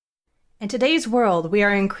In today's world, we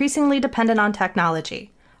are increasingly dependent on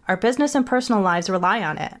technology. Our business and personal lives rely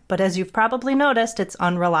on it, but as you've probably noticed, it's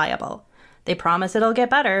unreliable. They promise it'll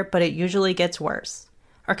get better, but it usually gets worse.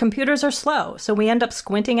 Our computers are slow, so we end up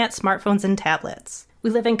squinting at smartphones and tablets.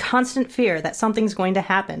 We live in constant fear that something's going to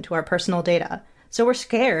happen to our personal data, so we're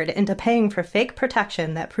scared into paying for fake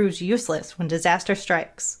protection that proves useless when disaster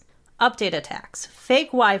strikes. Update attacks, fake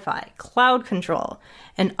Wi-Fi, cloud control,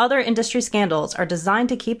 and other industry scandals are designed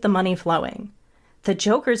to keep the money flowing. The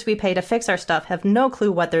jokers we pay to fix our stuff have no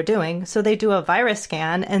clue what they're doing, so they do a virus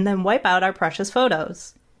scan and then wipe out our precious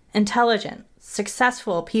photos. Intelligent,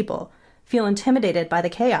 successful people feel intimidated by the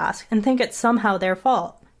chaos and think it's somehow their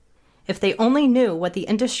fault. If they only knew what the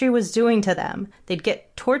industry was doing to them, they'd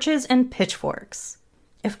get torches and pitchforks.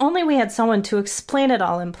 If only we had someone to explain it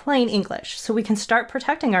all in plain English so we can start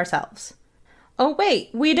protecting ourselves. Oh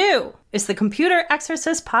wait, we do! It's the Computer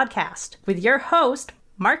Exorcist Podcast with your host,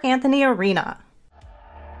 Marc Anthony Arena.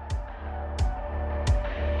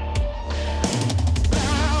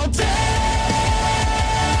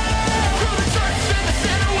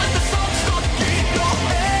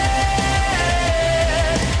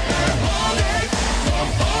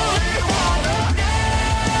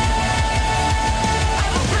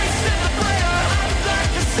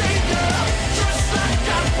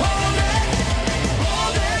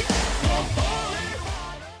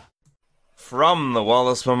 From the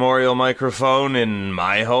Wallace Memorial microphone in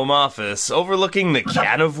my home office, overlooking the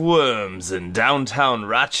can of worms in downtown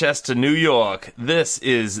Rochester, New York, this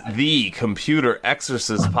is the Computer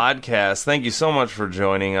Exorcist Podcast. Thank you so much for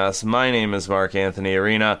joining us. My name is Marc Anthony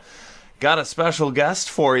Arena. Got a special guest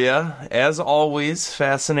for you. As always,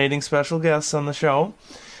 fascinating special guests on the show.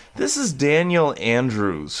 This is Daniel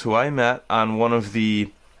Andrews, who I met on one of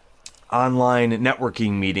the online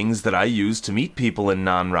networking meetings that I use to meet people in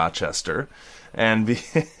non-Rochester. And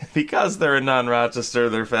because they're in non-Rochester,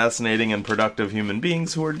 they're fascinating and productive human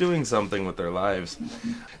beings who are doing something with their lives.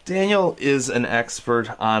 Daniel is an expert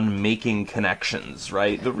on making connections,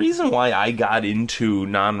 right? The reason why I got into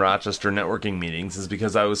non-Rochester networking meetings is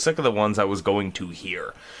because I was sick of the ones I was going to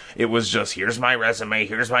here. It was just, here's my resume,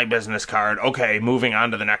 here's my business card, okay, moving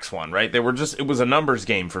on to the next one, right? It was a numbers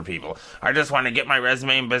game for people. I just want to get my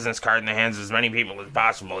resume and business card in the hands of as many people as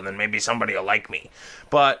possible, and then maybe somebody will like me.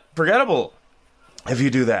 But forgettable if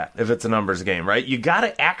you do that, if it's a numbers game, right? You got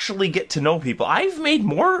to actually get to know people. I've made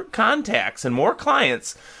more contacts and more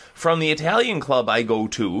clients from the Italian club I go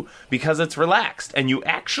to because it's relaxed, and you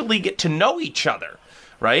actually get to know each other,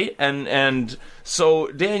 right? And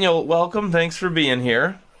so, Daniel, welcome. Thanks for being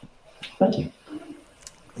here. Thank you.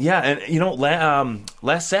 Yeah, and you know,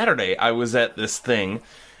 last Saturday I was at this thing.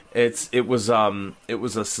 It was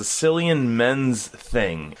a Sicilian men's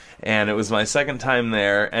thing, and it was my second time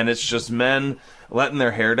there. And it's just men letting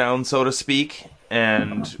their hair down, so to speak.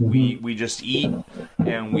 And we just eat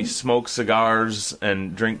and we smoke cigars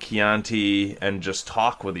and drink Chianti and just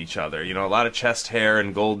talk with each other. You know, a lot of chest hair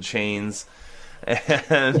and gold chains.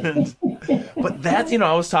 And but that's, you know,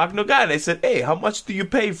 I was talking to a guy and I said, hey, how much do you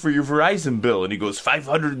pay for your Verizon bill? And he goes,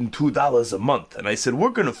 $502 a month. And I said, we're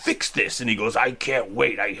gonna fix this. And he goes, I can't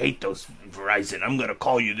wait, I hate those Verizon, I'm gonna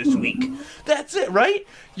call you this week. That's it, right?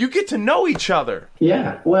 You get to know each other.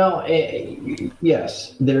 Yeah, well,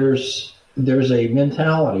 yes, there's a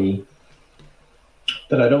mentality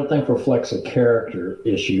that I don't think reflects a character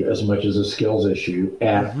issue as much as a skills issue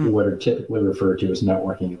at what are typically referred to as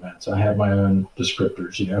networking events. I have my own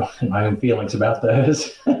descriptors, you know, and my own feelings about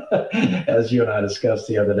those, as you and I discussed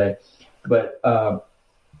the other day. But I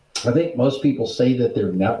think most people say that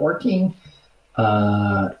they're networking,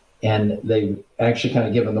 and they've actually kind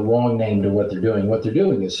of given the wrong name to what they're doing. What they're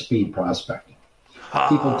doing is speed prospecting.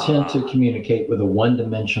 People tend to communicate with a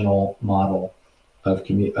one-dimensional model of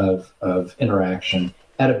interaction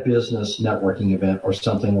at a business networking event or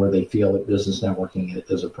something where they feel that business networking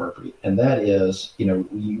is appropriate. And that is, you know,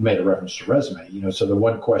 you made a reference to resume, you know, so the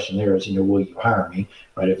one question there is, you know, will you hire me,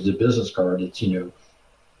 right? If it's a business card, it's,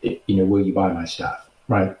 will you buy my stuff,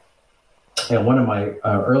 right? And one of my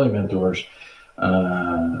early mentors,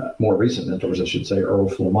 more recent mentors, I should say, Earl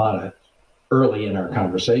Flamata, early in our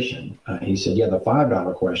conversation, he said, yeah, the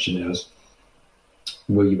 $5 question is,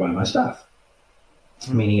 will you buy my stuff?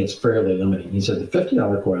 Meaning it's fairly limited. He said the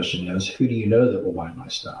 $50 question is, who do you know that will buy my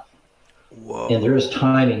stuff? Whoa. And there is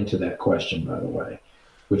timing to that question, by the way,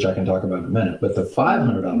 which I can talk about in a minute. But the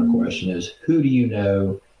 $500 question is, who do you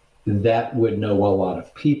know that would know a lot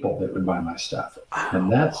of people that would buy my stuff?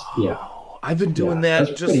 And that's, yeah. I've been doing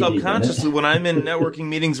that just subconsciously when I'm in networking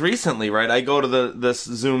meetings recently, right? I go to this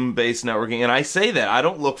Zoom-based networking, and I say that. I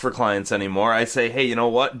don't look for clients anymore. I say, hey, you know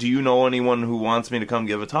what? Do you know anyone who wants me to come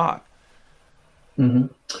give a talk? Hmm.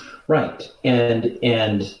 Right. And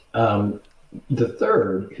the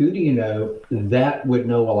third, who do you know that would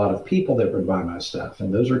know a lot of people that would buy my stuff?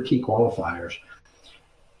 And those are key qualifiers,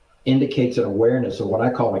 indicates an awareness of what I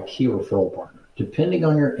call a key referral partner. Depending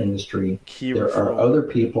on your industry, Key there are referral. other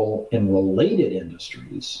people in related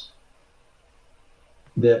industries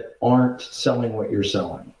that aren't selling what you're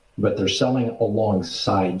selling, but they're selling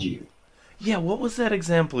alongside you. Yeah, what was that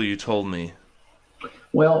example you told me?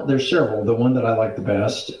 Well, there's several. The one that I like the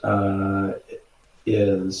best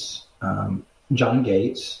is John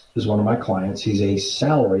Gates is one of my clients. He's a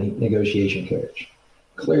salary negotiation coach.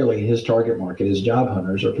 Clearly, his target market is job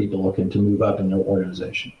hunters or people looking to move up in their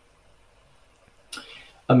organization.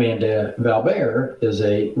 Amanda Valbert is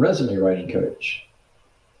a resume writing coach.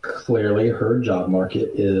 Clearly, her job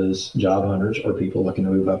market is job hunters or people looking to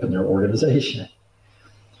move up in their organization.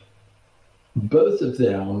 Both of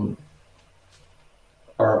them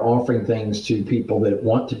are offering things to people that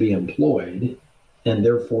want to be employed, and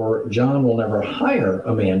therefore John will never hire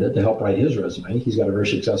Amanda to help write his resume. He's got a very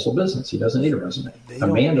successful business. He doesn't need a resume.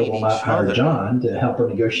 Amanda will not hire John to help her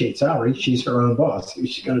negotiate salary. She's her own boss. Who's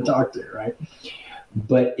she going to talk to, right?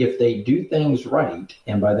 But if they do things right,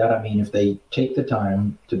 and by that I mean if they take the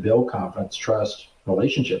time to build confidence, trust,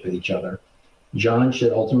 relationship with each other, John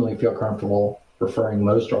should ultimately feel comfortable referring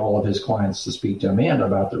most or all of his clients to speak to Amanda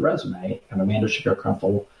about the resume, and Amanda should feel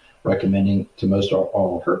comfortable recommending to most or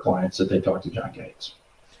all of her clients that they talk to John Gates.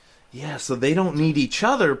 Yeah, so they don't need each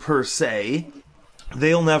other per se.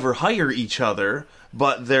 They'll never hire each other,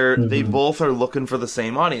 but they both are looking for the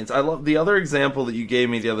same audience. I love the other example that you gave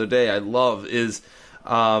me the other day. I love is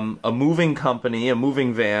a moving company, a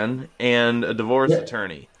moving van, and a divorce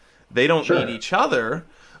attorney. They don't need each other,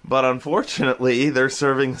 but unfortunately, they're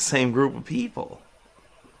serving the same group of people.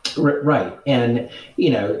 Right. And,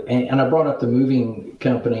 and I brought up the moving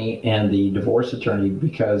company and the divorce attorney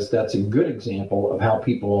because that's a good example of how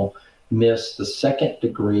people miss the second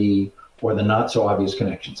degree or the not so obvious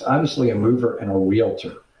connections. Obviously, a mover and a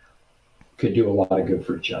realtor could do a lot of good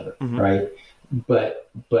for each other, right? But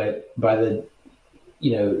by the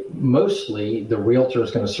mostly the realtor is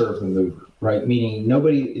going to serve the mover, right? Meaning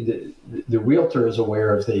the realtor is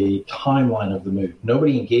aware of the timeline of the move.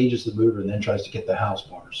 Nobody engages the mover and then tries to get the house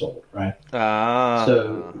bought or sold, right?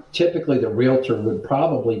 So typically the realtor would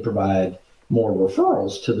probably provide more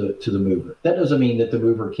referrals to the mover. That doesn't mean that the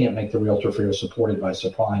mover can't make the realtor feel supported by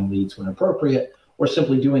supplying leads when appropriate, or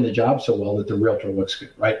simply doing the job so well that the realtor looks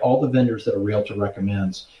good, right? All the vendors that a realtor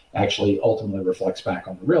recommends actually ultimately reflects back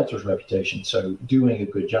on the realtor's reputation. So doing a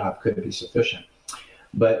good job could be sufficient.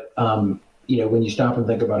 But, when you stop and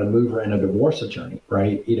think about a mover and a divorce attorney,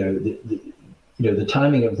 right, the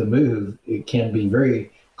timing of the move, it can be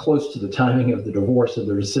very close to the timing of the divorce or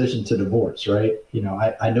the decision to divorce, right?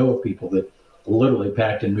 I know of people that literally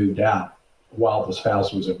packed and moved out while the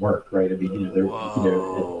spouse was at work, right? I mean,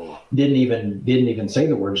 didn't even say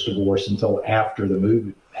the words divorce until after the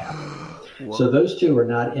move happened. Whoa. So those two are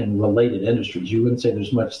not in related industries. You wouldn't say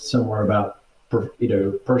there's much similar about,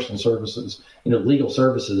 personal services, legal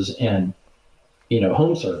services and,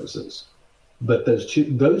 home services. But those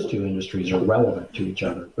two industries are relevant to each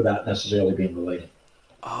other without necessarily being related.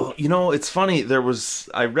 Oh, it's funny.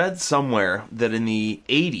 I read somewhere that in the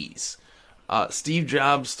 80s, Steve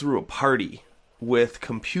Jobs threw a party with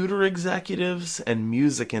computer executives and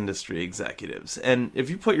music industry executives. And if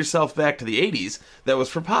you put yourself back to the 80s, that was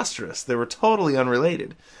preposterous. They were totally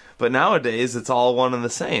unrelated. But nowadays, it's all one and the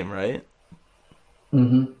same, right?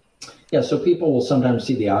 Mm-hmm. Yeah, so people will sometimes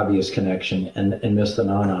see the obvious connection and miss the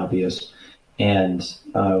non-obvious. And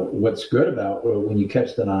what's good about when you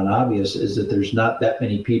catch the non-obvious is that there's not that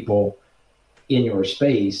many people in your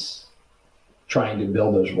space trying to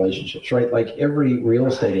build those relationships, right? Like every real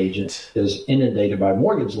estate agent is inundated by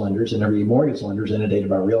mortgage lenders, and every mortgage lender is inundated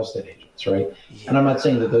by real estate agents, right? Yeah. And I'm not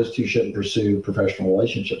saying that those two shouldn't pursue professional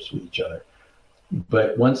relationships with each other.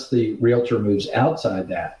 But once the realtor moves outside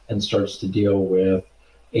that and starts to deal with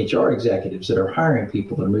HR executives that are hiring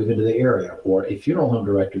people to move into the area, or a funeral home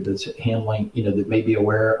director that's handling, that may be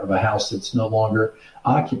aware of a house that's no longer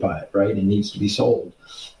occupied, right, and needs to be sold.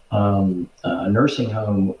 Nursing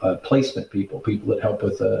home placement people that help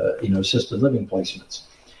with, assisted living placements.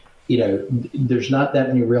 There's not that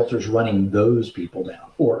many realtors running those people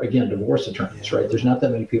down. Or again, divorce attorneys, right? There's not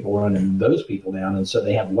that many people running those people down. And so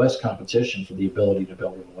they have less competition for the ability to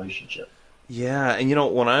build a relationship. Yeah, and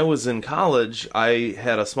when I was in college, I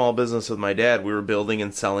had a small business with my dad. We were building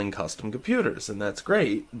and selling custom computers, and that's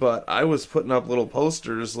great. But I was putting up little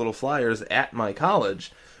posters, little flyers at my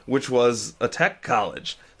college which was a tech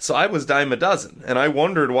college. So I was dime a dozen, and I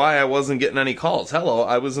wondered why I wasn't getting any calls. Hello,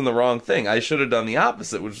 I was in the wrong thing. I should have done the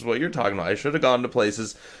opposite, which is what you're talking about. I should have gone to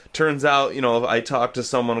places. Turns out, I talked to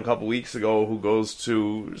someone a couple weeks ago who goes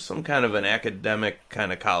to some kind of an academic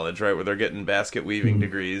kind of college, right, where they're getting basket weaving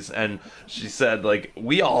degrees, and she said, like,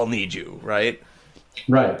 we all need you, right?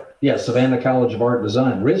 Right. Yeah, Savannah College of Art and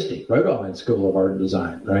Design, RISD, Rhode Island School of Art and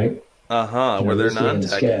Design, right? Where they're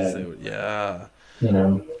non-techies. Yeah.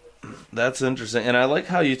 That's interesting, and I like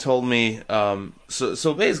how you told me.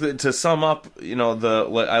 So basically, to sum up,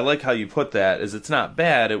 I like how you put that. Is it's not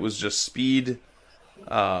bad. It was just speed.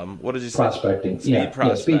 What did you say? Prospecting. Speed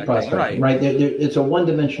prospecting. Right. It's a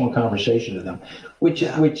one-dimensional conversation to them, which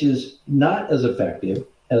is not as effective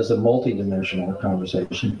as a multi-dimensional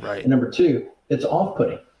conversation. Right. And number two, it's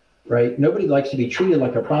off-putting. Right. Nobody likes to be treated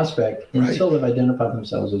like a prospect until they've identified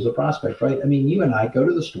themselves as a prospect. Right. I mean, you and I go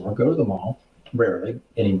to the store, go to the mall. Rarely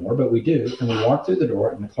anymore, but we do. And we walk through the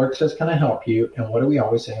door and the clerk says, "Can I help you?" And what do we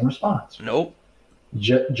always say in response? Nope.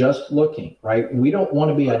 Just looking, right? We don't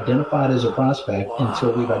want to be identified as a prospect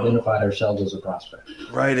until we've identified ourselves as a prospect.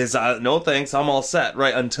 Right. No thanks, I'm all set.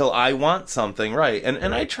 Right. Until I want something. Right.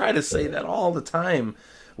 And I try to say that all the time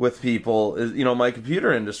with people. My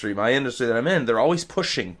computer industry, my industry that I'm in, they're always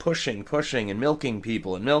pushing and milking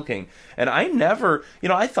people and milking. And I never,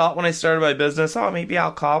 I thought when I started my business, maybe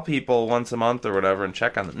I'll call people once a month or whatever and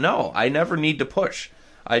check on them. No, I never need to push.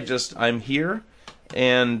 I'm here,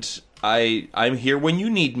 and I'm here when you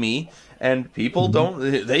need me. And people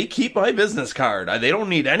they keep my business card. They don't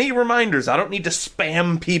need any reminders. I don't need to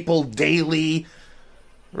spam people daily.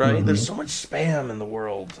 Right? There's so much spam in the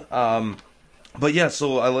world. But yeah,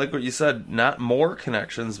 so I like what you said, not more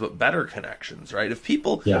connections, but better connections, right? If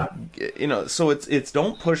people, so it's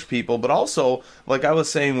don't push people, but also, like I was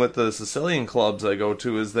saying with the Sicilian clubs I go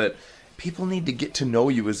to, is that people need to get to know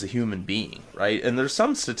you as a human being, right? And there's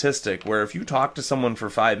some statistic where if you talk to someone for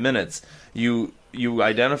 5 minutes, you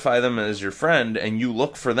identify them as your friend and you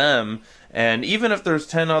look for them, and even if there's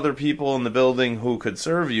 10 other people in the building who could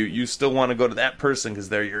serve you, you still want to go to that person because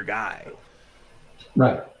they're your guy.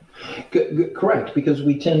 Right. Correct, because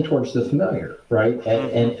we tend towards the familiar, right?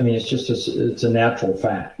 And I mean, it's a natural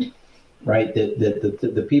fact, right? That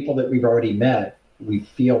the people that we've already met, we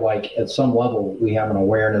feel like at some level we have an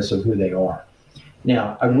awareness of who they are.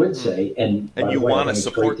 Now, I would say, and you want to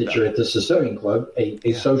support that you're at the Sicilian Club,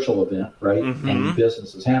 a social event, right? And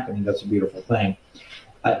business is happening. That's a beautiful thing.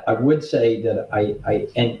 I would say that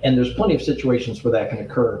and there's plenty of situations where that can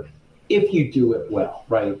occur if you do it well,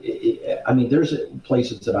 right? I mean, there's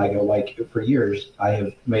places that I go, like for years, I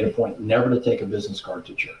have made a point never to take a business card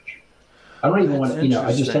to church. I don't even want to,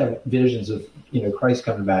 I just have visions of, Christ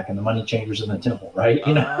coming back and the money changers in the temple, right?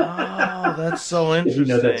 Oh, that's so interesting.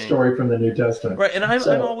 That story from the New Testament. Right, and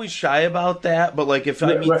I'm always shy about that, but like if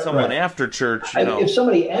I meet someone after church, if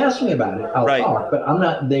somebody asks me about it, I'll talk, but I'm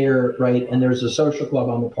not there, right? And there's a social club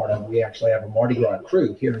I'm a part of. We actually have a Mardi Gras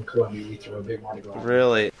crew here in Columbia. We throw a big Mardi Gras.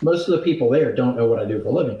 Really? Most of the people there don't know what I do for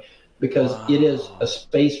a living because it is a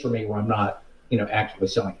space for me where I'm not, actively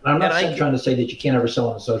selling. And I'm not trying to say that you can't ever sell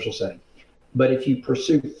in a social setting. But if you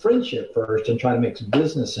pursue friendship first and try to mix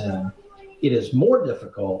business in, it is more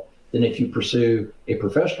difficult than if you pursue a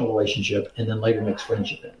professional relationship and then later mix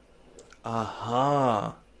friendship in.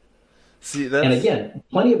 See, that's... And again,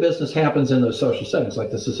 plenty of business happens in those social settings,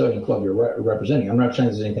 like the Sicilian Club you're representing. I'm not saying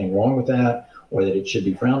there's anything wrong with that or that it should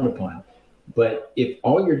be frowned upon. But if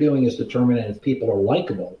all you're doing is determining if people are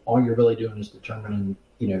likable, all you're really doing is determining,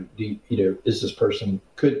 is this person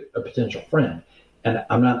a potential friend? And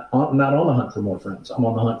I'm not on the hunt for more friends. I'm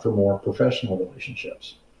on the hunt for more professional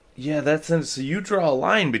relationships. Yeah, so you draw a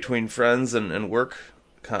line between friends and work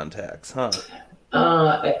contacts, huh?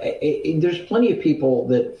 There's plenty of people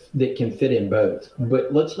that can fit in both,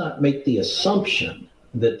 but let's not make the assumption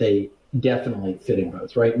that they definitely fit in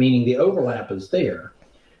both, right? Meaning the overlap is there.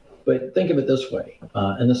 But think of it this way,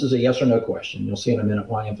 and this is a yes or no question. You'll see in a minute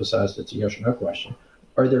why I emphasized it's a yes or no question.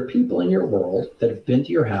 Are there people in your world that have been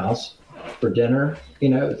to your house for dinner,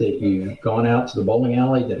 that you've gone out to the bowling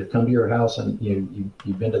alley, that have come to your house and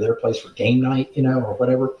you've been to their place for game night, or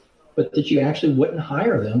whatever, but that you actually wouldn't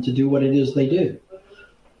hire them to do what it is they do?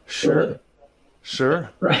 Sure.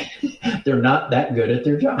 Right. They're not that good at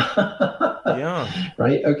their job. Yeah.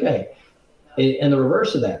 Right. Okay. And the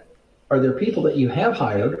reverse of that, are there people that you have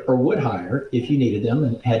hired or would hire if you needed them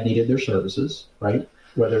and had needed their services, right?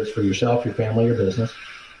 Whether it's for yourself, your family, or business,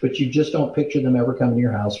 but you just don't picture them ever coming to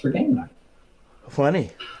your house for game night. Plenty.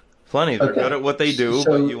 They're good at what they do,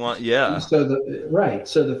 but you want, So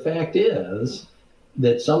the fact is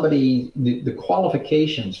that somebody, the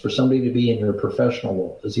qualifications for somebody to be in your professional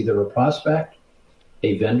role is either a prospect,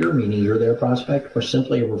 a vendor, meaning you're their prospect, or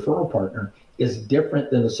simply a referral partner, is different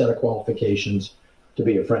than the set of qualifications to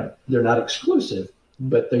be a friend. They're not exclusive,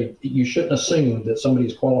 but you shouldn't assume that somebody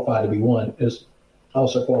who's qualified to be one is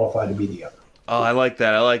also qualified to be the other. Oh, I like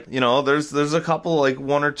that. I like, there's a couple, like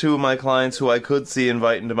one or two of my clients who I could see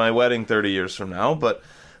inviting to my wedding 30 years from now, but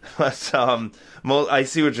I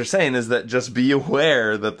see what you're saying is that just be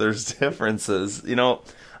aware that there's differences. Right.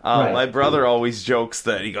 My brother always jokes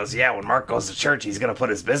that he goes, yeah, when Mark goes to church, he's going to put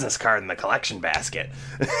his business card in the collection basket.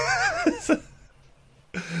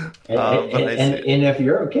 And if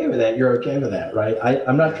you're okay with that, you're okay with that, right?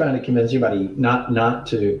 I'm not trying to convince anybody not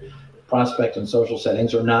to prospect in social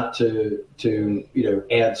settings or not to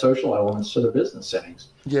add social elements to their business settings.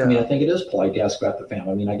 Yeah. I mean, I think it is polite to ask about the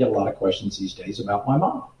family. I mean, I get a lot of questions these days about my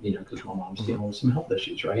mom, because my mom's dealing with some health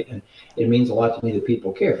issues, right? And it means a lot to me that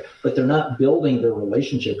people care, but they're not building their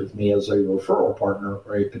relationship with me as a referral partner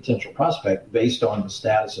or a potential prospect based on the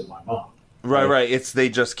status of my mom. Right. It's they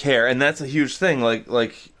just care, and that's a huge thing.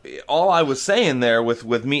 Like all I was saying there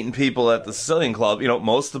with meeting people at the Sicilian Club,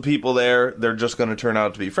 most of the people there, they're just going to turn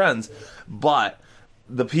out to be friends. But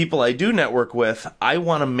the people I do network with, I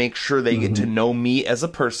want to make sure they get to know me as a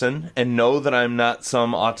person and know that I'm not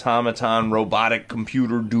some automaton, robotic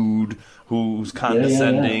computer dude who's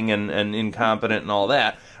condescending and incompetent and all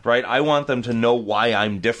that. Right? I want them to know why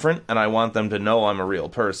I'm different, and I want them to know I'm a real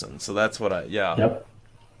person. So that's what Yep.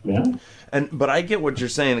 Yeah. But I get what you're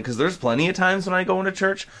saying, because there's plenty of times when I go into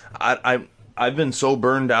church, I've been so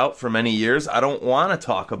burned out for many years, I don't want to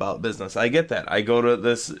talk about business. I get that. I go to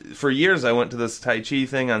this, for years I went to this Tai Chi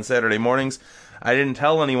thing on Saturday mornings. I didn't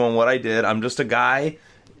tell anyone what I did. I'm just a guy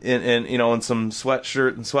in some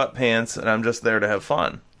sweatshirt and sweatpants, and I'm just there to have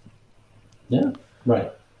fun. Yeah,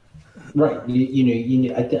 right. Right.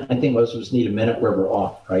 I think most of us need a minute where we're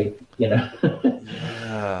off, right?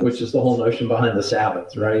 Which is the whole notion behind the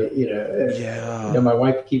Sabbath, right? My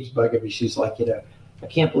wife keeps bugging me. She's like, I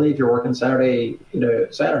can't believe you're working Saturday.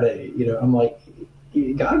 I'm like,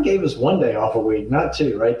 God gave us one day off a week, not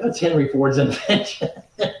two, right? That's Henry Ford's invention.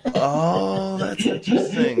 Oh, that's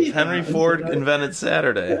interesting. Henry Ford invented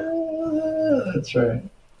Saturday. That's right.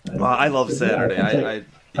 Well, I love Saturday.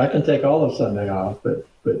 I can take all of Sunday off,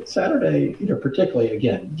 but Saturday, particularly,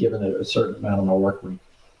 again, given that a certain amount of my work week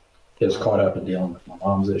is caught up in dealing with my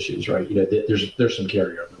mom's issues, right? There's some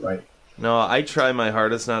carryover, right? No, I try my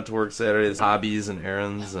hardest not to work Saturdays, hobbies and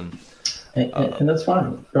errands, and that's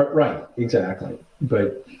fine, right? Exactly.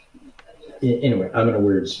 But anyway, I'm in a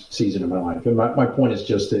weird season of my life, and my point is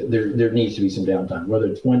just that there needs to be some downtime. Whether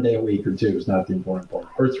it's one day a week or two is not the important part,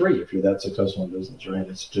 or three if you're that successful in business, right?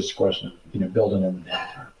 It's just a question of building in the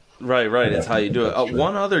downtime. Right. It's how you do it.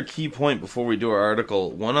 One other key point before we do our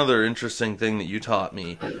article, one other interesting thing that you taught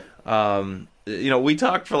me. We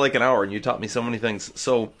talked for like an hour, and you taught me so many things.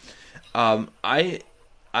 So I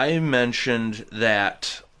mentioned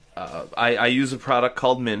that I use a product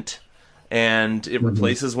called Mint, and it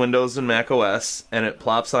replaces Windows and Mac OS, and it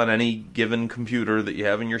plops on any given computer that you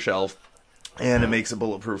have in your shelf, and it makes it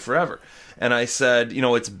bulletproof forever. And I said,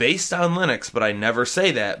 it's based on Linux, but I never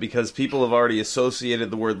say that because people have already associated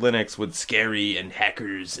the word Linux with scary and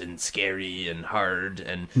hackers and scary and hard.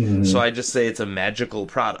 And so I just say it's a magical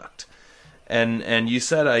product. And you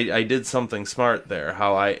said I did something smart there,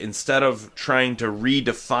 how instead of trying to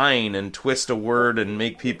redefine and twist a word and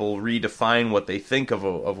make people redefine what they think of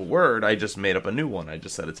a word, I just made up a new one. I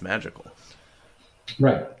just said it's magical.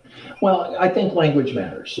 Right. Well, I think language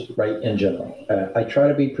matters, right, in general. I try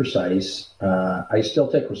to be precise. I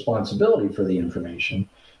still take responsibility for the information,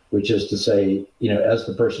 which is to say, as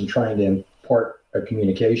the person trying to impart a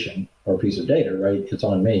communication or a piece of data, right, it's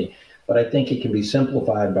on me. But I think it can be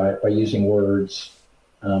simplified by using words.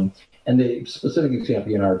 And the specific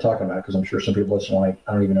example you and I were talking about, because I'm sure some people listening like,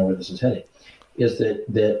 I don't even know where this is headed, is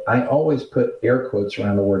that I always put air quotes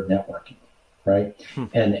around the word networking. Right.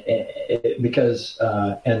 And because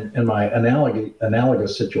my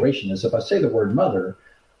analogous situation is if I say the word mother,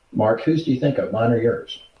 Mark, whose do you think of, mine or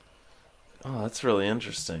yours? Oh, that's really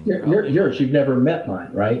interesting. Yours. You've never met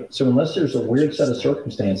mine. Right. So unless there's a weird set of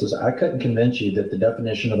circumstances, I couldn't convince you that the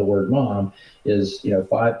definition of the word mom is,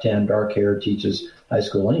 5'10", dark hair, teaches high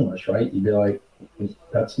school English. Right. You'd be like,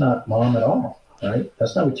 that's not mom at all. Right.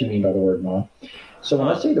 That's not what you mean by the word mom. So when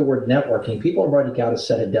I say the word networking, people have already got a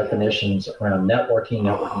set of definitions around networking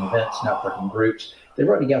events, networking groups. They've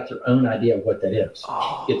already got their own idea of what that is.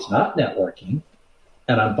 It's not networking,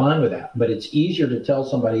 and I'm fine with that. But it's easier to tell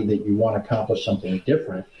somebody that you want to accomplish something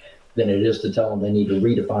different than it is to tell them they need to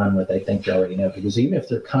redefine what they think they already know. Because even if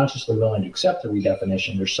they're consciously willing to accept the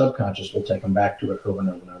redefinition, their subconscious will take them back to it over and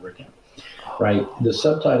over and over again. Right? The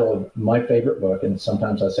subtitle of my favorite book, and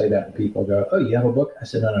sometimes I say that and people go, "Oh, you have a book?" I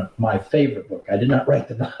said, "No, my favorite book. I did not write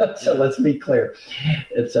the book." So let's be clear.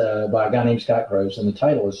 It's by a guy named Scott Groves, and the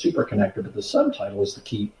title is Super Connector, but the subtitle is the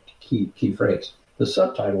key phrase. The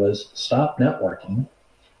subtitle is Stop Networking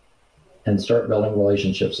and Start Building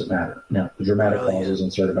Relationships That Matter. Now, the dramatic clause is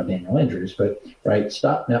inserted by Daniel Andrews, but right,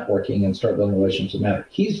 stop networking and start building relationships that matter.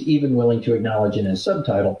 He's even willing to acknowledge in his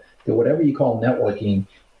subtitle that whatever you call networking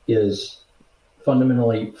is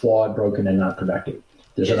fundamentally flawed, broken, and not productive.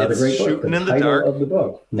 There's another great book. The title of the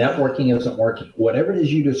book, Networking Isn't Working. Whatever it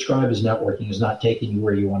is you describe as networking is not taking you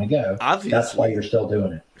where you want to go. Obviously. That's why you're still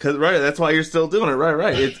doing it. That's why you're still doing it.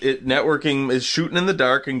 Right. Networking is shooting in the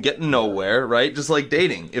dark and getting nowhere, right? Just like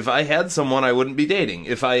dating. If I had someone, I wouldn't be dating.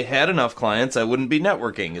 If I had enough clients, I wouldn't be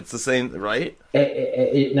networking. It's the same, right?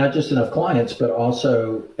 Not just enough clients, but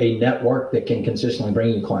also a network that can consistently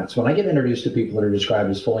bring you clients. When I get introduced to people that are described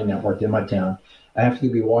as fully networked in my town, I have to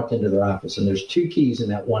be walked into their office, and there's two keys in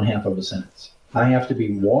that one half of a sentence. I have to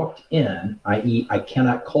be walked in, i.e., I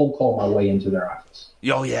cannot cold call my way into their office.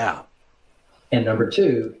 Oh, yeah. And number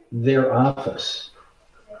two, their office.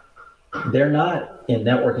 They're not in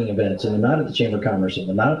networking events, and they're not at the Chamber of Commerce, and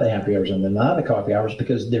they're not at the happy hours, and they're not at the coffee hours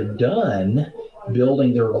because they're done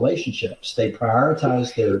building their relationships. They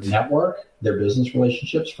prioritize their network, their business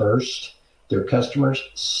relationships first, their customers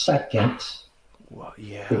second. Well,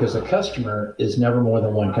 yeah. Because a customer is never more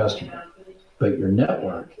than one customer, but your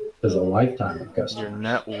network is a lifetime of customers. Your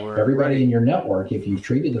network. Everybody in your network, if you've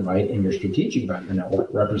treated them right and you're strategic about your network,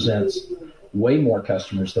 represents way more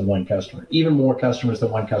customers than one customer, even more customers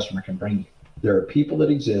than one customer can bring you. There are people that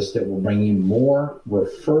exist that will bring you more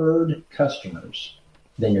referred customers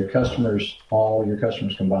than all your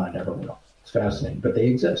customers combined ever will. It's fascinating, but they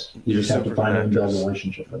exist. You just have to find them and build a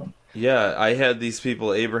relationship with them. Yeah, I had these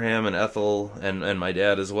people, Abraham and Ethel, and my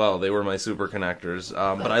dad as well. They were my super connectors.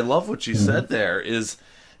 But I love what you said there is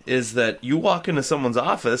that you walk into someone's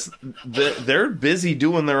office, they're busy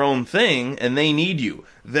doing their own thing, and they need you.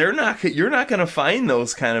 You're not going to find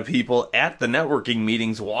those kind of people at the networking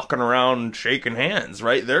meetings walking around shaking hands,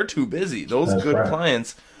 right? They're too busy. Those That's good right.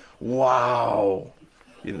 clients, wow.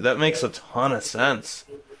 That makes a ton of sense.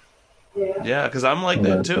 Yeah, because I'm like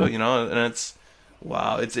that too, and it's...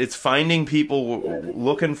 Wow, it's finding people,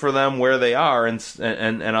 looking for them where they are,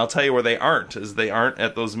 and I'll tell you where they aren't, is they aren't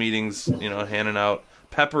at those meetings, handing out,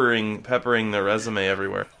 peppering their resume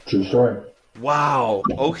everywhere. True story. Wow.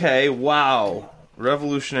 Okay. Wow.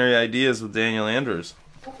 Revolutionary ideas with Daniel Andrews.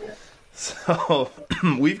 So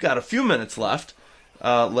we've got a few minutes left.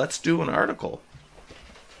 Let's do an article.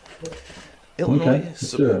 Illinois.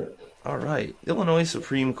 All right. Illinois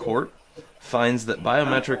Supreme Court finds that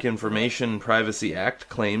Biometric Information Privacy Act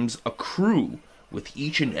claims accrue with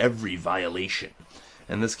each and every violation.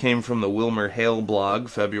 And this came from the Wilmer Hale blog,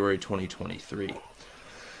 February 2023.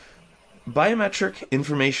 Biometric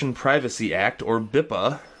Information Privacy Act, or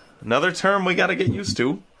BIPA, another term we got to get used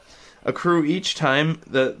to, accrue each time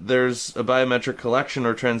that there's a biometric collection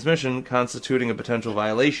or transmission constituting a potential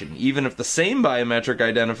violation, even if the same biometric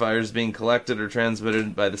identifier is being collected or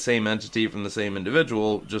transmitted by the same entity from the same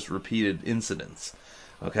individual, just repeated incidents.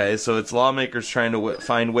 Okay, so it's lawmakers trying to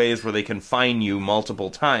find ways where they can fine you multiple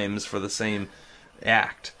times for the same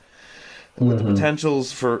act, with the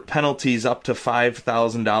potentials for penalties up to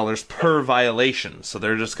 $5,000 per violation. So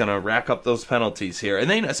they're just going to rack up those penalties here. And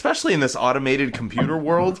then, especially in this automated computer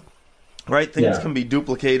world, right? Things can be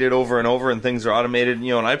duplicated over and over, and things are automated.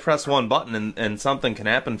 And I press one button, and something can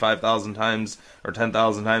happen 5,000 times or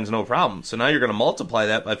 10,000 times, no problem. So now you're going to multiply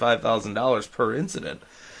that by $5,000 per incident.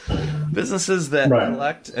 Businesses that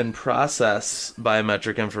collect and process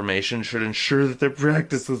biometric information should ensure that their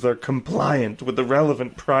practices are compliant with the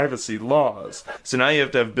relevant privacy laws. So now you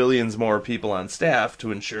have to have billions more people on staff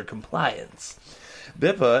to ensure compliance.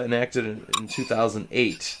 BIPA, enacted in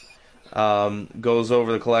 2008, goes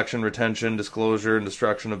over the collection, retention, disclosure, and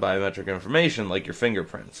destruction of biometric information, like your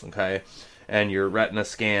fingerprints, okay? And your retina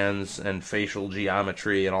scans and facial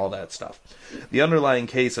geometry and all that stuff. The underlying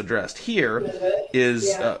case addressed here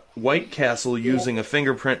is White Castle using a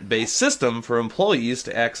fingerprint-based system for employees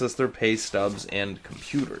to access their pay stubs and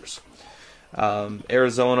computers.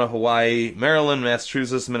 Arizona, Hawaii, Maryland,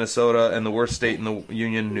 Massachusetts, Minnesota, and the worst state in the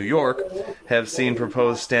Union, New York, have seen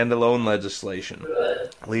proposed standalone legislation.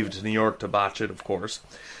 Leave it to New York to botch it, of course.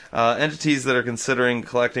 Entities that are considering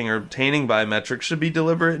collecting or obtaining biometrics should be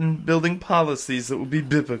deliberate in building policies that will be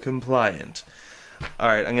BIPA compliant. All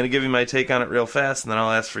right, I'm going to give you my take on it real fast, and then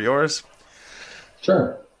I'll ask for yours.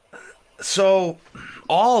 Sure. So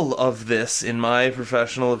all of this, in my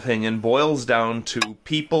professional opinion, boils down to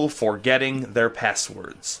people forgetting their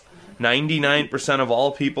passwords. 99% of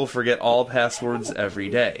all people forget all passwords every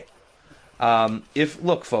day.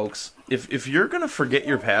 Look, folks, if you're going to forget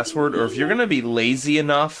your password, or if you're going to be lazy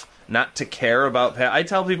enough not to care about I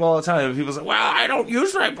tell people all the time, people say, well, I don't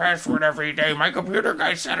use my password every day. My computer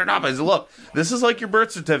guy set it up. I say, look, this is like your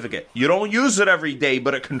birth certificate. You don't use it every day,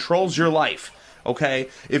 but it controls your life. Okay?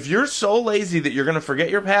 If you're so lazy that you're going to forget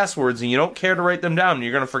your passwords and you don't care to write them down, and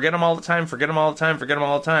you're going to forget them all the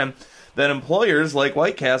time, then employers like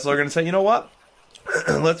White Castle are going to say, you know what?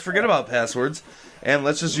 Let's forget about passwords and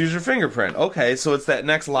let's just use your fingerprint. Okay, so it's that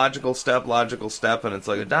next logical step, and it's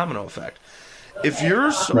like a domino effect. If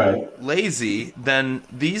you're so lazy, then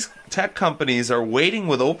these tech companies are waiting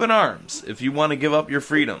with open arms if you want to give up your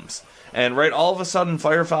freedoms. And all of a sudden,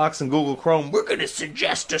 Firefox and Google Chrome, we're going to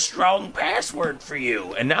suggest a strong password for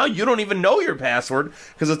you. And now you don't even know your password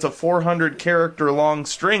because it's a 400-character long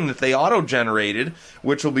string that they auto-generated,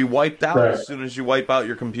 which will be wiped out as soon as you wipe out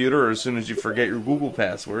your computer or as soon as you forget your Google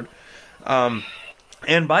password.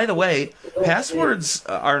 And by the way, passwords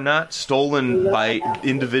are not stolen by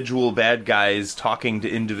individual bad guys talking to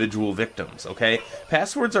individual victims, okay?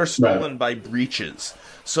 Passwords are stolen by breaches.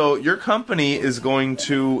 So your company is going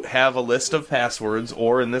to have a list of passwords,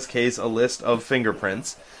 or in this case, a list of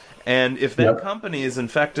fingerprints. And if that company is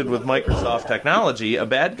infected with Microsoft technology, a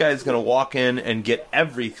bad guy is going to walk in and get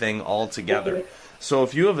everything all together. So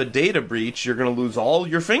if you have a data breach, you're going to lose all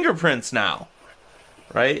your fingerprints now,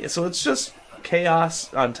 right? So it's just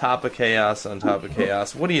chaos on top of chaos on top of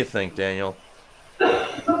chaos. What do you think, Daniel?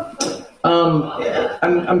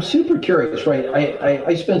 I'm super curious, right?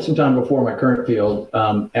 I spent some time before my current field,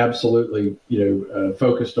 absolutely,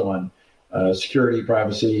 focused on security,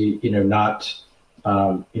 privacy, not,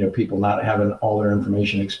 people not having all their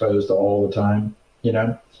information exposed all the time,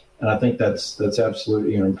 and I think that's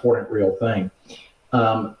absolutely an important, real thing.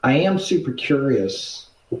 I am super curious,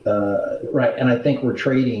 right? And I think we're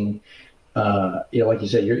trading, like you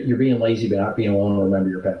said, you're being lazy by not being willing to remember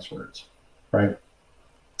your passwords, right?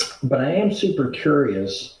 But I am super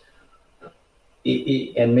curious,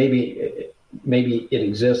 and maybe it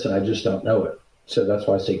exists and I just don't know it. So that's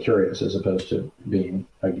why I say curious as opposed to being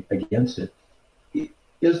against it.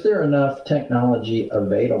 Is there enough technology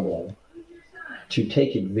available to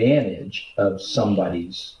take advantage of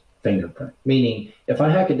somebody's fingerprint? Meaning, if I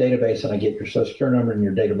hack a database and I get your social security number and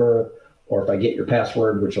your date of birth, or if I get your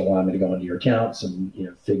password, which will allow me to go into your accounts and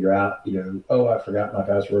figure out, oh, I forgot my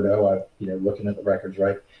password. Oh, looking at the records,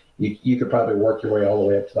 right? You could probably work your way all the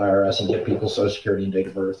way up to the IRS and get people's social security and date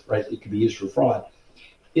of birth, right? It could be used for fraud.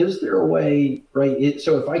 Is there a way, right?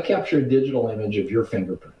 So if I capture a digital image of your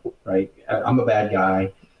fingerprint, right? I'm a bad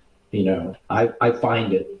guy, I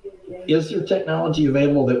find it. Is there technology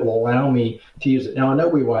available that will allow me to use it? Now, I know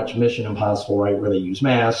we watch Mission Impossible, right, where they use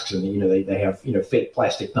masks and, they have, fake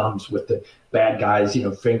plastic thumbs with the bad guys,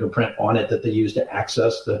 fingerprint on it that they use to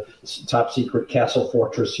access the top secret castle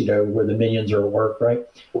fortress, where the minions are at work, right?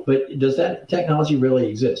 But does that technology really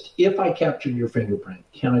exist? If I captured your fingerprint,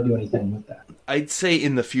 can I do anything with that? I'd say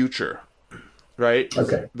in the future. Right?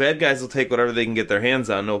 Okay. Bad guys will take whatever they can get their hands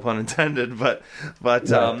on, no pun intended. But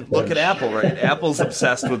look at Apple, right? Apple's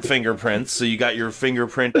obsessed with fingerprints. So you got your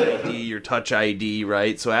fingerprint ID, your touch ID,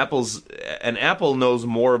 right? So Apple knows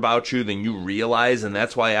more about you than you realize, and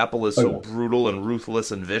that's why Apple is so brutal and ruthless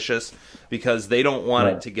and vicious, because they don't want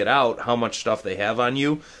it to get out how much stuff they have on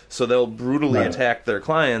you. So they'll brutally attack their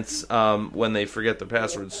clients when they forget their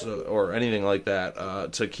passwords or anything like that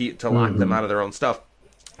to lock them out of their own stuff.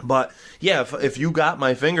 But yeah, if you got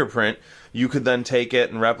my fingerprint, you could then take it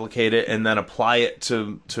and replicate it and then apply it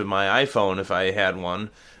to my iPhone if I had one.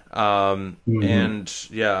 And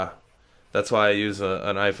yeah, that's why I use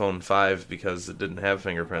an iPhone 5, because it didn't have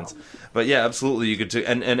fingerprints. But yeah, absolutely, you could.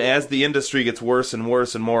 And as the industry gets worse and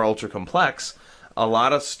worse and more ultra complex, a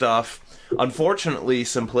lot of stuff. Unfortunately,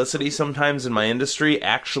 simplicity sometimes in my industry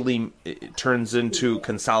actually turns into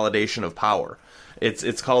consolidation of power.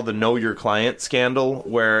 It's called the Know Your Client scandal,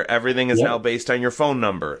 where everything is now based on your phone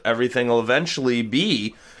number. Everything will eventually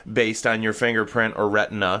be based on your fingerprint or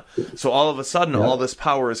retina. So all of a sudden, all this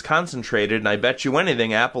power is concentrated, and I bet you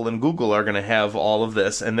anything, Apple and Google are going to have all of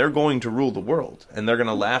this, and they're going to rule the world. And they're going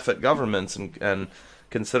to laugh at governments and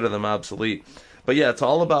consider them obsolete. But yeah, it's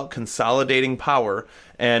all about consolidating power.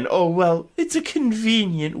 And, oh, well, it's a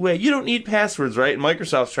convenient way. You don't need passwords, right? And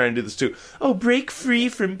Microsoft's trying to do this too. Oh, break free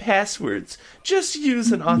from passwords. Just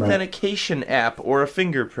use an authentication app or a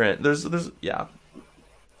fingerprint. There's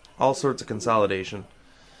all sorts of consolidation.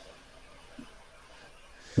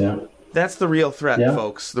 Yeah. That's the real threat,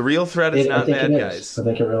 folks. The real threat is not bad guys. I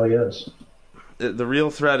think it really is. The real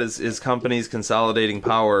threat is companies consolidating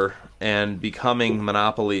power and becoming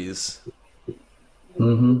monopolies.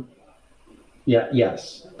 Mm-hmm. Yeah.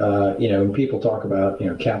 Yes. When people talk about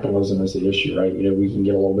capitalism as the issue, right? We can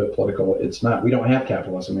get a little bit political. It's not. We don't have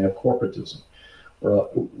capitalism. We have corporatism.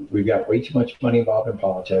 We've got way too much money involved in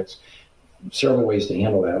politics. Several ways to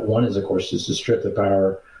handle that. One is, of course, is to strip the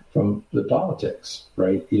power from the politics,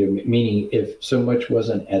 right? Meaning if so much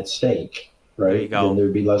wasn't at stake, right, then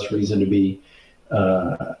there'd be less reason to be,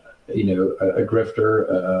 a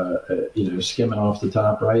grifter, skimming off the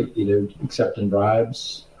top, right? Accepting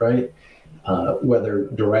bribes, right? Whether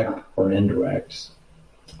direct or indirect.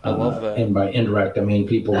 I love that. And by indirect, I mean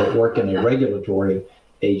people that work in a regulatory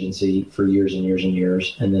agency for years and years and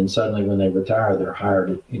years, and then suddenly when they retire, they're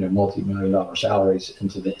hired at multi-million-dollar salaries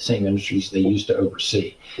into the same industries they used to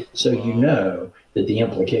oversee. So that the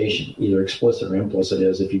implication, either explicit or implicit,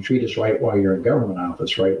 is if you treat us right while you're in government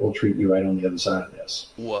office, right, we'll treat you right on the other side of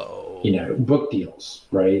this. Whoa. Book deals,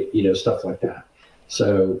 right, stuff like that.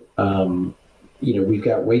 So we've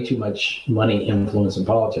got way too much money influence in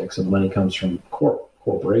politics, and money comes from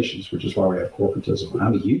corporations, which is why we have corporatism.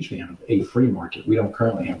 I'm a huge fan of a free market. We don't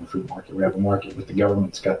currently have a free market. We have a market with the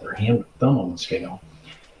government's got their thumb on the scale.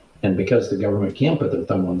 And because the government can't put their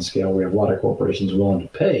thumb on the scale, we have a lot of corporations willing to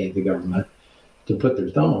pay the government to put their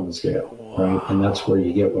thumb on the scale. Wow. Right? And that's where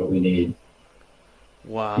you get what we need.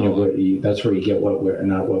 Wow. That's where you get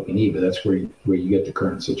not what we need, but that's where you get the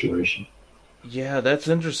current situation. Yeah, that's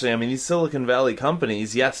interesting. I mean, these Silicon Valley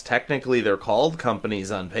companies, yes, technically they're called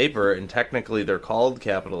companies on paper, and technically they're called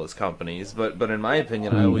capitalist companies, but in my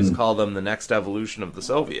opinion, I always call them the next evolution of the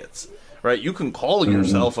Soviets. Right? You can call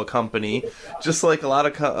yourself a company, just like a lot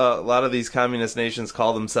of these communist nations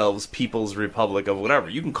call themselves People's Republic of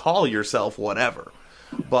whatever. You can call yourself whatever,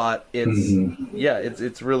 but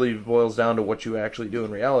it's really boils down to what you actually do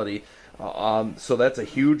in reality. So that's a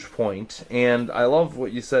huge point, and I love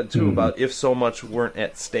what you said too about if so much weren't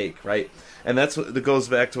at stake, right? And that goes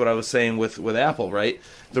back to what I was saying with Apple, right?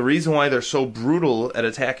 The reason why they're so brutal at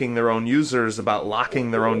attacking their own users, about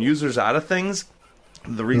locking their own users out of things,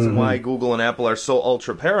 the reason why Google and Apple are so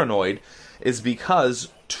ultra paranoid is because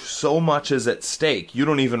so much is at stake. You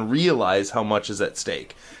don't even realize how much is at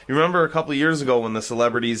stake. You remember a couple of years ago when the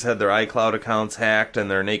celebrities had their iCloud accounts hacked and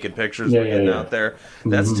their naked pictures were getting out there?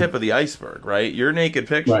 That's tip of the iceberg, right? Your naked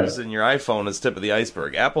pictures in your iPhone is tip of the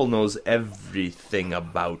iceberg. Apple knows everything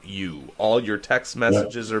about you. All your text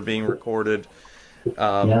messages are being recorded.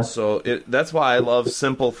 So that's why I love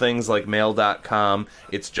simple things like mail.com.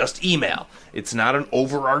 It's just email. It's not an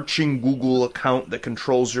overarching Google account that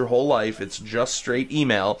controls your whole life. It's just straight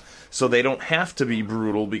email. So they don't have to be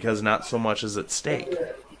brutal because not so much is at stake.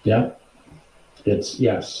 Yeah.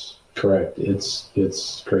 Yes, correct.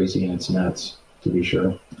 It's crazy and it's nuts, to be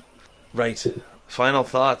sure. Right. Final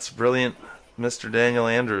thoughts. Brilliant, Mr. Daniel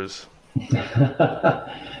Andrews.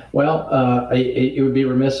 Well, it would be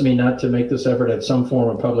remiss of me not to make this effort at some form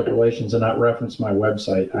of public relations and not reference my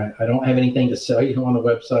website. I don't have anything to sell you on the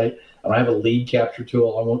website. I don't have a lead capture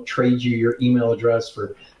tool. I won't trade you your email address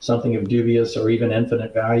for something of dubious or even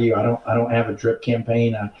infinite value. I don't have a drip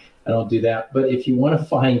campaign. I don't do that. But if you want to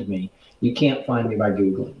find me, you can't find me by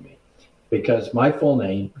Googling me, because my full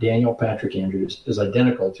name, Daniel Patrick Andrews, is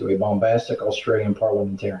identical to a bombastic Australian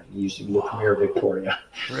parliamentarian. He used to be the Premier of Victoria.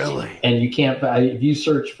 Really? And you can't, if you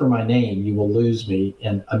search for my name, you will lose me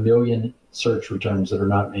in a million search returns that are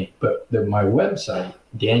not me. But my website,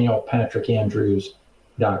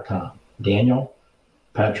 DanielPatrickAndrews.com. Daniel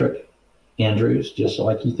Patrick Andrews, just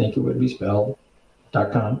like you think it would be spelled,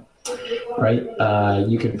 .com. Right?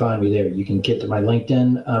 You can find me there. You can get to my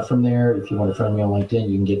LinkedIn from there. If you want to friend me on LinkedIn,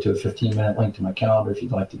 you can get to a 15-minute link to my calendar if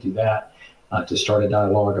you'd like to do that, to start a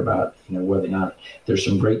dialogue about whether or not there's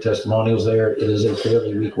some great testimonials there. It is a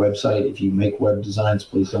fairly weak website. If you make web designs,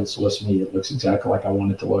 please don't solicit me. It looks exactly like I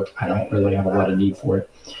want it to look. I don't really have a lot of need for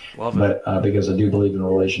it. Love it. But because I do believe in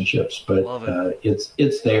relationships. But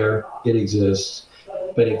it's there. It exists.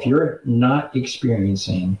 But if you're not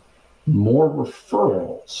experiencing more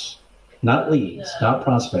referrals, not leads, not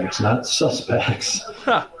prospects, not suspects,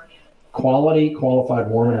 quality, qualified,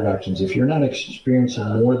 warm introductions. If you're not experiencing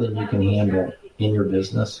more than you can handle in your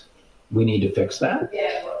business, we need to fix that.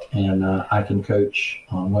 And I can coach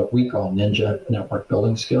on what we call Ninja Network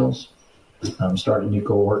Building Skills. I'm starting a new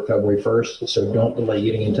cohort February 1st, so don't delay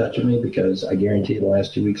getting in touch with me, because I guarantee the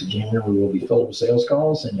last 2 weeks of January we will be filled with sales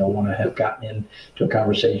calls, and you'll want to have gotten into a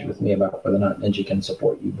conversation with me about whether or not Ninja can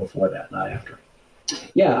support you before that, not after.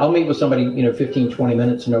 Yeah, I'll meet with somebody, 15, 20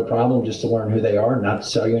 minutes, no problem, just to learn who they are, not to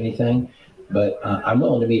sell you anything. But I'm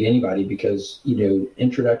willing to meet anybody because,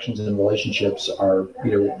 introductions and relationships are,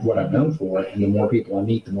 what I'm known for. And the more people I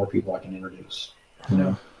meet, the more people I can introduce,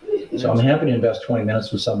 So I'm happy to invest 20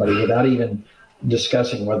 minutes with somebody without even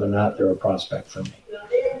discussing whether or not they're a prospect for me.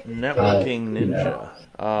 Networking ninja.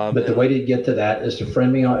 But the way to get to that is to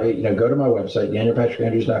friend me on, go to my website,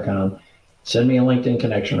 DanielPatrickAndrews.com, send me a LinkedIn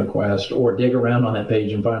connection request, or dig around on that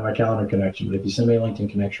page and find my calendar connection. But if you send me a LinkedIn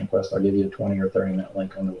connection request, I'll give you a 20 or 30-minute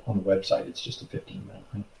link on the website. It's just a 15-minute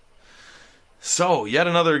link. So, yet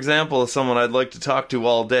another example of someone I'd like to talk to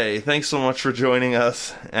all day. Thanks so much for joining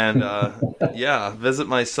us. And, visit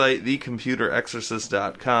my site,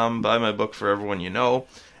 thecomputerexorcist.com. Buy my book For Everyone You Know.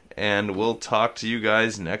 And we'll talk to you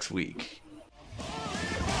guys next week.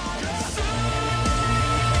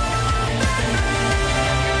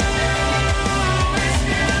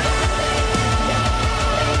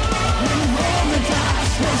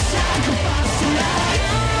 Sacrifice.